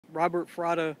Robert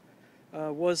Fratta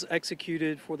was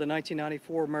executed for the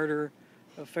 1994 murder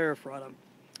of Farrah Fratta.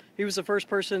 He was the first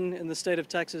person in the state of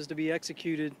Texas to be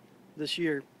executed this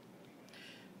year.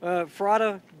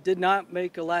 Fratta did not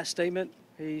make a last statement.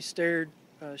 He stared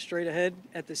straight ahead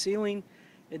at the ceiling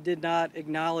and did not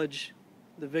acknowledge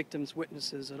the victim's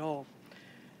witnesses at all.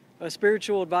 A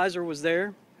spiritual advisor was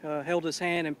there, held his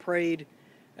hand and prayed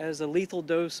as a lethal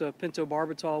dose of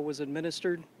pentobarbital was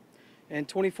administered, and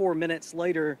 24 minutes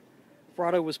later,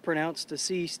 Fratta was pronounced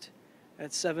deceased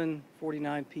at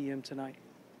 7:49 p.m. tonight.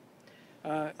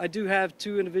 I do have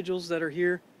two individuals that are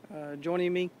here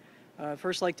joining me.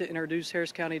 First, I'd like to introduce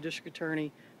Harris County District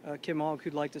Attorney Kim Ogg,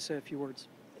 who'd like to say a few words.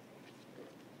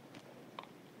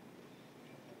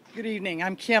 Good evening.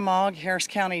 I'm Kim Ogg, Harris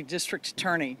County District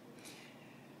Attorney.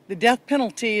 The death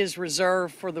penalty is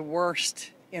reserved for the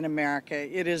worst in America.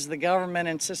 It is the government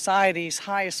and society's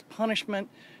highest punishment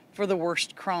for the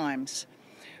worst crimes.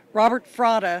 Robert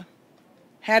Fratta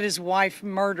had his wife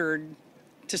murdered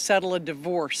to settle a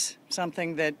divorce,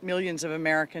 something that millions of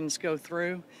Americans go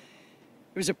through.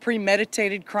 It was a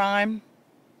premeditated crime.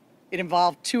 It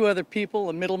involved two other people,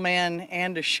 a middleman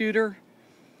and a shooter.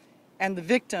 And the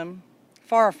victim,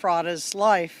 Farrah Fratta's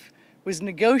life, was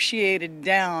negotiated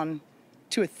down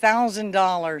to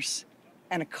 $1,000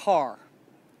 and a car.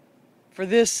 For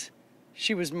this,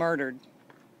 she was murdered.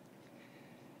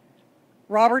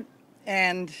 Robert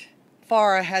and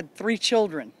Farrah had 3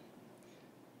 children.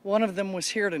 One of them was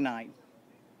here tonight.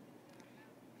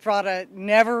 Fratta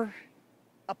never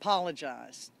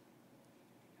apologized.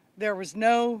 There was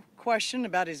no question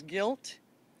about his guilt.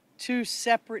 2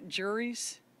 separate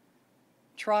juries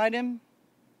tried him,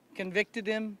 convicted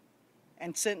him,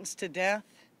 and sentenced to death.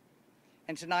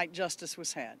 And tonight, justice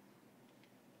was had.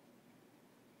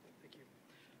 Thank you.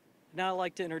 Now I'd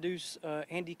like to introduce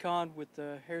Andy Kahn with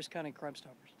the Harris County Crime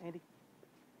Stoppers. Andy?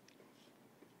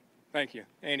 Thank you.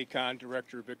 Andy Kahn,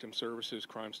 Director of Victim Services,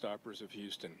 Crime Stoppers of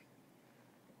Houston.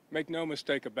 Make no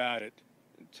mistake about it,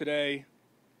 today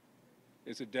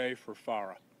is a day for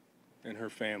Farrah and her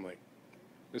family.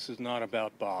 This is not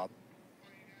about Bob.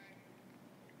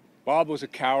 Bob was a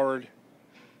coward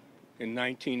in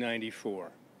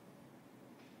 1994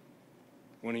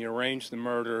 when he arranged the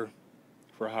murder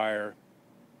for hire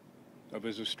of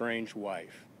his estranged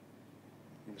wife.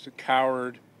 He was a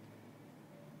coward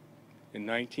in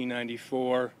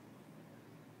 1994,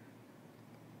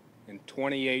 and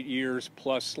 28 years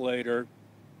plus later,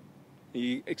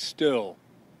 he still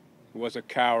was a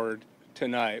coward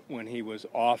tonight when he was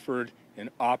offered an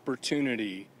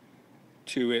opportunity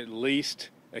to at least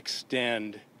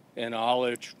extend an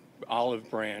olive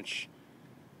branch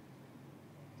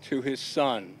to his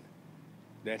son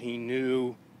that he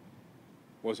knew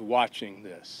was watching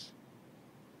this,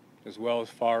 as well as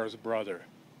Farrah's brother.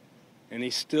 And he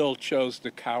still chose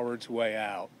the coward's way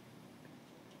out.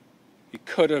 He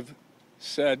could have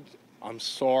said, I'm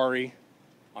sorry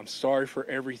for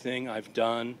everything I've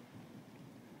done.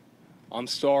 I'm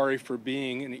sorry for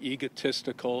being an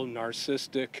egotistical,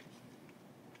 narcissistic,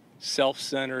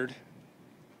 self-centered,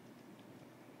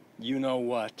 you know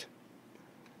what,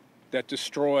 that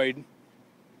destroyed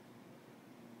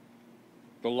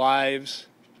the lives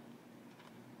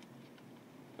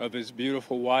of his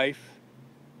beautiful wife,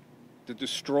 that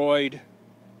destroyed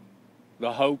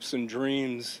the hopes and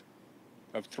dreams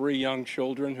of 3 young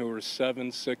children who were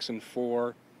 7, 6, and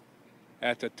 4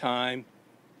 at the time.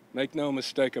 Make no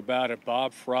mistake about it,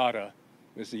 Bob Fratta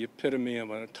is the epitome of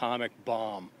an atomic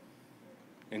bomb,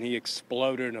 and he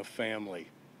exploded in a family.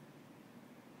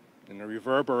 And the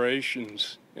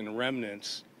reverberations and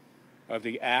remnants of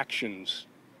the actions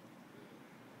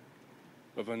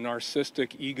of a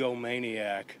narcissistic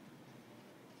egomaniac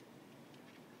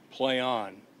play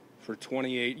on for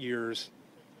 28 years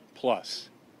plus.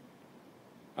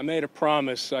 I made a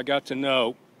promise. I got to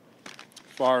know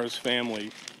Farrah's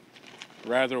family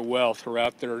rather well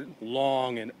throughout their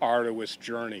long and arduous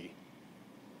journey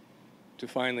to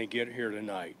finally get here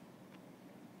tonight.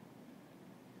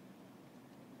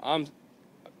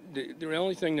 The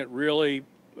only thing that really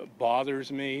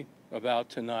bothers me about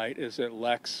tonight is that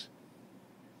Lex,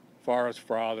 Farrah's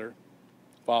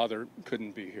father,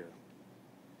 couldn't be here.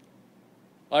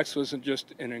 Lex was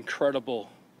just an incredible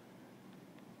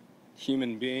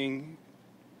human being.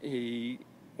 He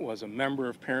was a member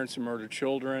of Parents Who Murder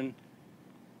Children.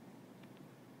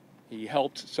 He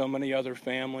helped so many other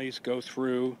families go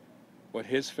through what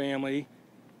his family,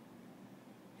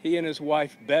 he and his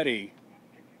wife Betty,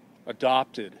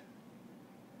 adopted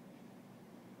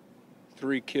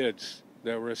 3 kids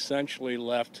that were essentially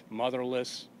left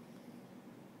motherless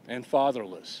and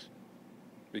fatherless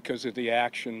because of the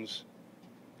actions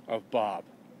of Bob.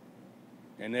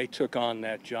 And they took on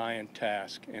that giant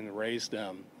task and raised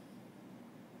them.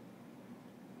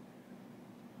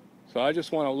 So I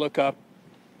just want to look up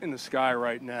in the sky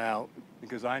right now,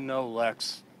 because I know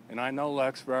Lex, and I know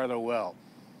Lex rather well.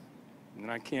 And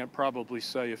I can't probably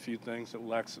say a few things that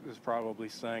Lex is probably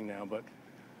saying now, but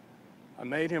I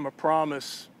made him a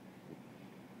promise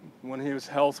when his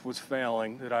health was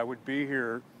failing that I would be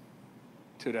here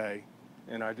today.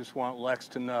 And I just want Lex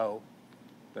to know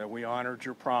that we honored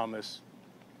your promise.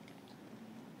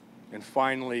 And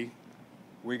finally,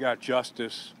 we got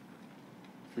justice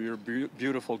for your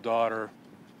beautiful daughter,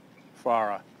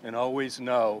 Farah. And always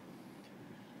know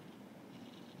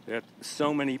that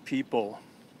so many people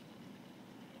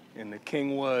in the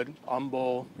Kingwood,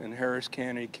 Humboldt, and Harris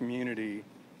County community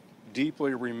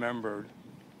deeply remembered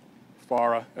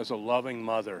Farah as a loving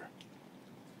mother.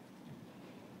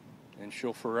 And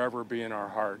she'll forever be in our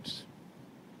hearts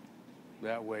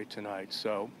that way tonight.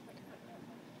 So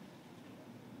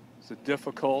it's a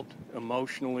difficult,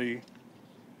 emotionally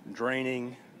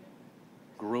draining,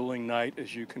 grueling night,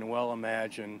 as you can well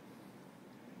imagine.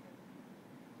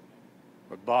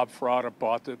 But Bob Fratta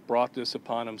brought this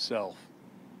upon himself,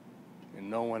 and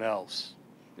no one else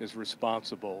is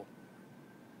responsible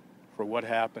for what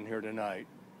happened here tonight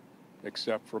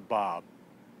except for Bob.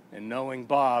 And knowing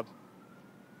Bob,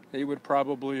 he would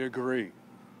probably agree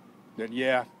that,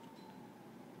 yeah,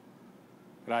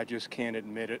 but I just can't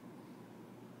admit it,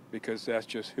 because that's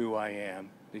just who I am,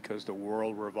 because the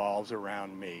world revolves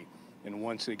around me. And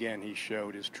once again, he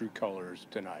showed his true colors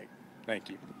tonight. Thank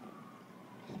you.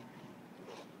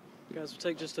 You guys, we'll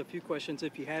take just a few questions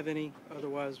if you have any.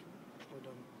 Otherwise, we're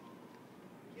done.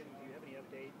 Kim, do you have any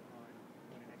update on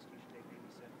when an execution date may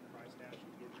be set for price dash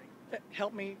and Guidry?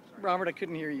 Help me, Robert, I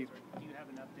couldn't hear you. Do you have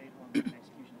an update on when an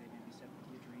execution date may be set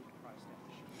for Guidry and price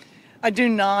dash? I do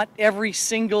not. Every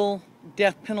single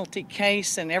death penalty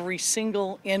case and every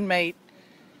single inmate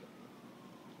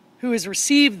who has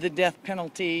received the death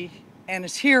penalty and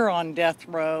is here on death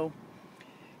row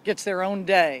gets their own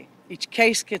day. Each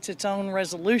case gets its own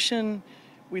resolution.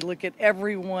 We look at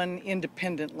everyone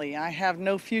independently. I have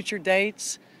no future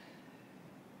dates,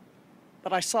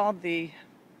 but I saw the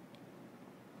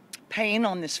pain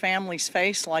on this family's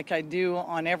face like I do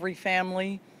on every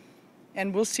family,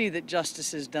 and we'll see that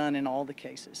justice is done in all the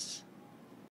cases.